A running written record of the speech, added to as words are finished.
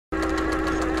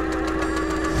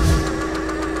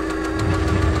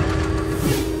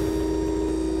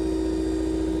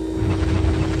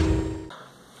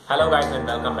Hello guys and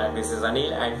welcome back. This is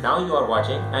Anil and now you are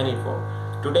watching Anny Info.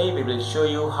 Today we will show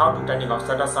you how to turn off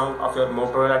stutter sound of your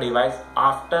Motorola device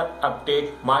after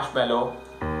update Marshmallow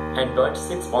Android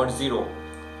 6.0.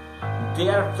 They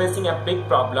are facing a big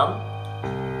problem,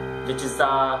 which is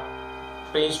the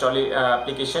pre-installed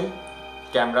application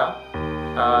camera.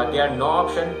 There are no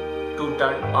option to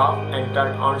turn off and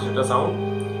turn on stutter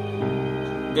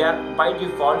sound. They are by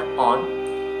default on.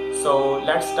 So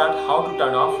let's start how to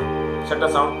turn off shutter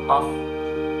sound of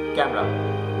camera.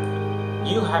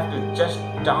 You have to just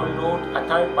download a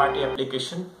third-party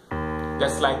application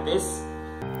just like this.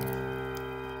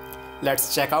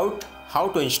 Let's check out how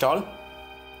to install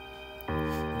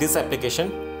this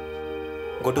application.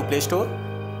 Go to Play Store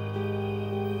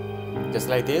just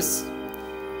like this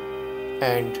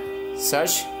and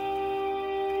search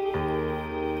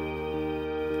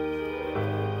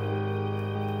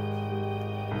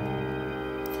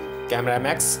Camera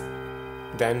Max,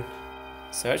 then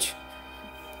search.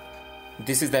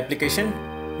 This is the application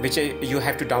which you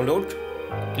have to download.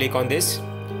 Click on this.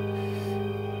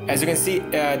 As you can see,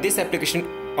 this application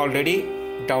already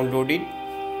downloaded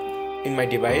in my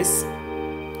device.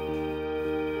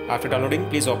 After downloading,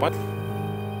 please open.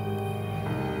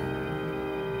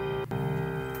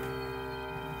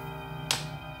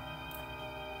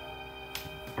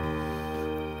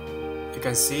 You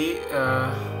can see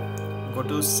go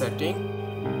to setting,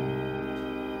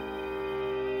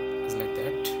 just like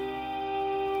that.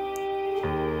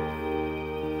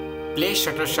 Play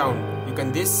shutter sound. You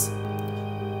can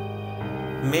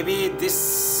maybe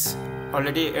this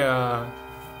already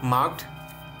marked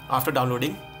after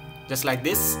downloading, just like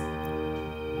this,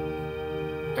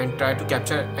 and try to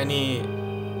capture any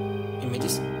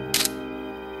images.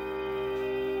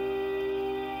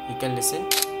 You can listen.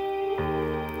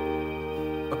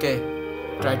 Okay.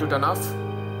 Try to turn off.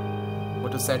 Go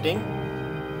to setting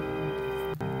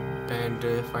and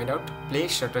find out play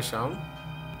shutter sound,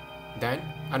 then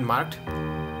unmarked,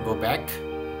 go back.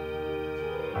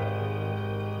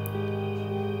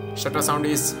 Shutter sound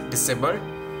is disabled.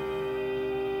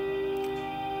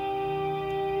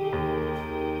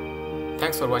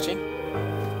 Thanks for watching.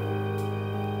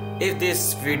 If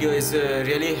this video is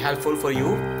really helpful for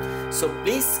you, so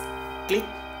please click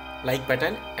like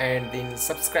button and then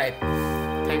subscribe.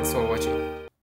 Thanks for watching.